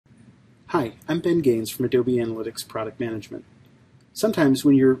Hi, I'm Ben Gaines from Adobe Analytics Product Management. Sometimes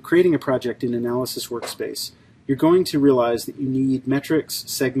when you're creating a project in Analysis Workspace, you're going to realize that you need metrics,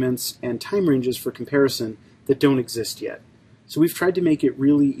 segments, and time ranges for comparison that don't exist yet. So we've tried to make it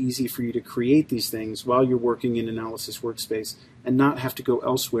really easy for you to create these things while you're working in Analysis Workspace and not have to go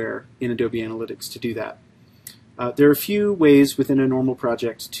elsewhere in Adobe Analytics to do that. There are a few ways within a normal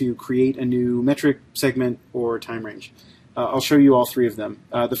project to create a new metric, segment, or time range. I'll show you all three of them.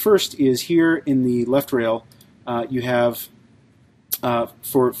 The first is here in the left rail. You have,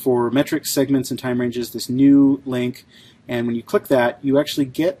 for metrics, segments, and time ranges, this new link. And when you click that, you actually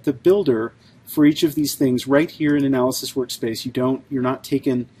get the builder for each of these things right here in Analysis Workspace. You're not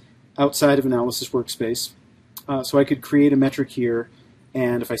taken outside of Analysis Workspace. So I could create a metric here,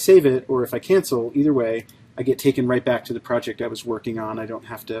 and if I save it or if I cancel, either way, I get taken right back to the project I was working on. I don't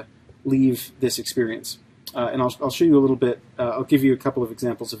have to leave this experience. And I'll show you a little bit, I'll give you a couple of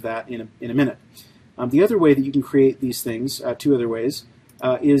examples of that in a minute. The other way that you can create these things, two other ways,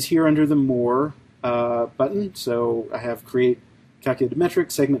 is here under the More button. So I have Create Calculated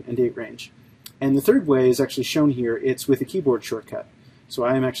Metric, Segment, and Date Range. And the third way is actually shown here. It's with a keyboard shortcut. So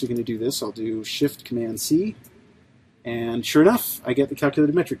I am actually going to do this. I'll do Shift-Command-C. And sure enough, I get the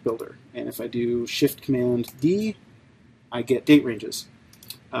Calculated Metric Builder. And if I do Shift-Command-D, I get date ranges.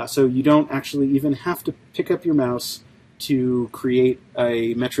 So you don't actually even have to pick up your mouse to create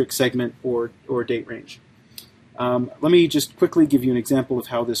a metric, segment, or date range. Let me just quickly give you an example of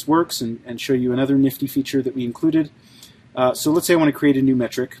how this works and show you another nifty feature that we included. So let's say I want to create a new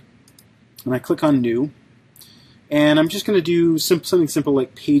metric, and I click on New, and I'm just going to do something simple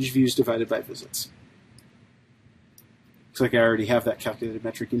like page views divided by visits. Looks like I already have that calculated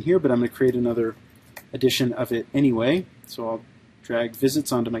metric in here, but I'm going to create another edition of it anyway. So I'll drag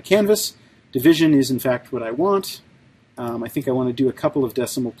visits onto my canvas. Division is in fact what I want. I think I want to do a couple of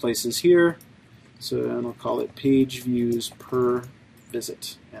decimal places here. So I'll call it page views per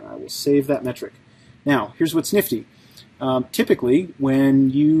visit. And I will save that metric. Now, here's what's nifty. Typically, when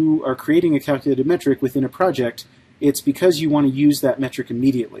you are creating a calculated metric within a project, it's because you want to use that metric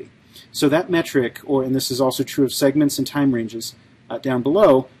immediately. So that metric, and this is also true of segments and time ranges down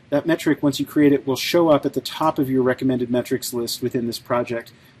below, that metric, once you create it, will show up at the top of your recommended metrics list within this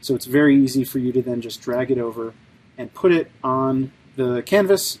project. So it's very easy for you to then just drag it over and put it on the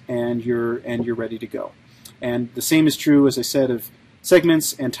canvas, and you're ready to go. And the same is true, as I said, of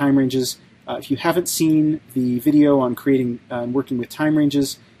segments and time ranges. If you haven't seen the video on creating and working with time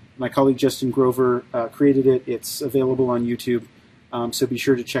ranges, my colleague Justin Grover created it. It's available on YouTube, so be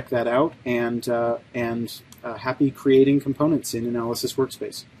sure to check that out. And happy creating components in Analysis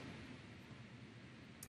Workspace.